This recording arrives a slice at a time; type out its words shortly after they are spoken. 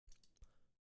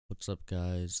What's up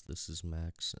guys, this is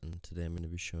Max, and today I'm going to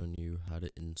be showing you how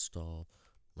to install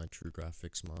my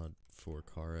TrueGraphicsMod for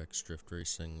CarX Drift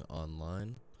Racing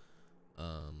Online.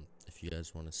 If you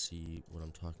guys want to see what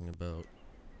I'm talking about,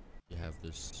 you have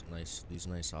these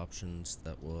nice options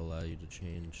that will allow you to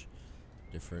change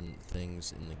different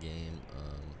things in the game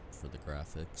for the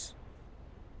graphics.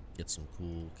 Get some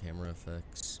cool camera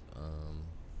effects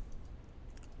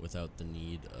without the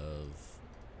need of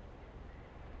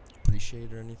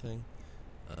appreciate or anything.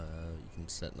 You can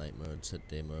set night mode, set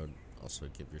day mode, also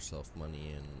give yourself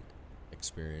money and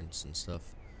experience and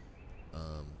stuff.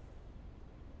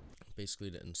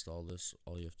 Basically, to install this,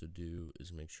 all you have to do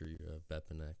is make sure you have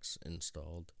BepInEx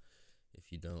installed. If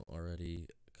you don't already,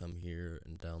 come here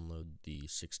and download the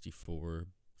 64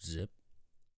 zip.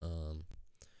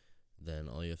 Then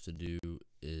all you have to do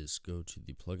is go to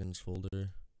the plugins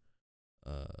folder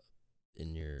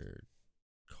in your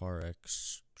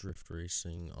CarX Drift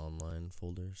Racing Online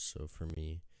folder. So for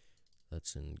me,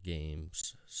 that's in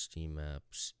Games, Steam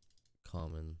Apps,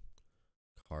 Common,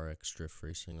 CarX Drift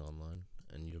Racing Online,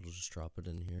 and you'll just drop it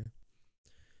in here.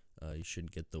 You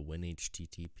should get the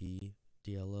WinHTTP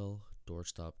DLL,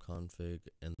 doorstop config,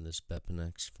 and this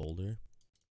BepInEx folder.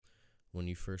 When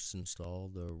you first install,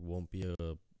 there won't be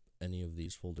any of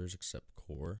these folders except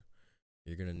core.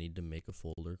 You're going to need to make a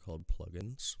folder called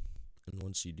plugins, and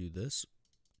once you do this,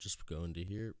 just go into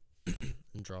here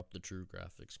and drop the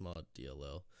TrueGraphicsMod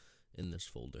DLL in this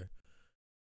folder.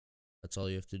 That's all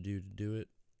you have to do it.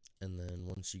 And then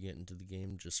once you get into the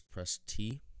game, just press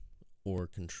T or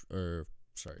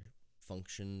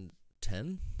function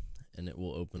 10, and it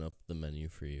will open up the menu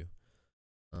for you.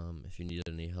 If you need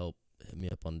any help, hit me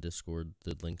up on Discord.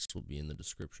 The links will be in the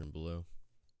description below.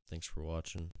 Thanks for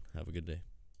watching. Have a good day.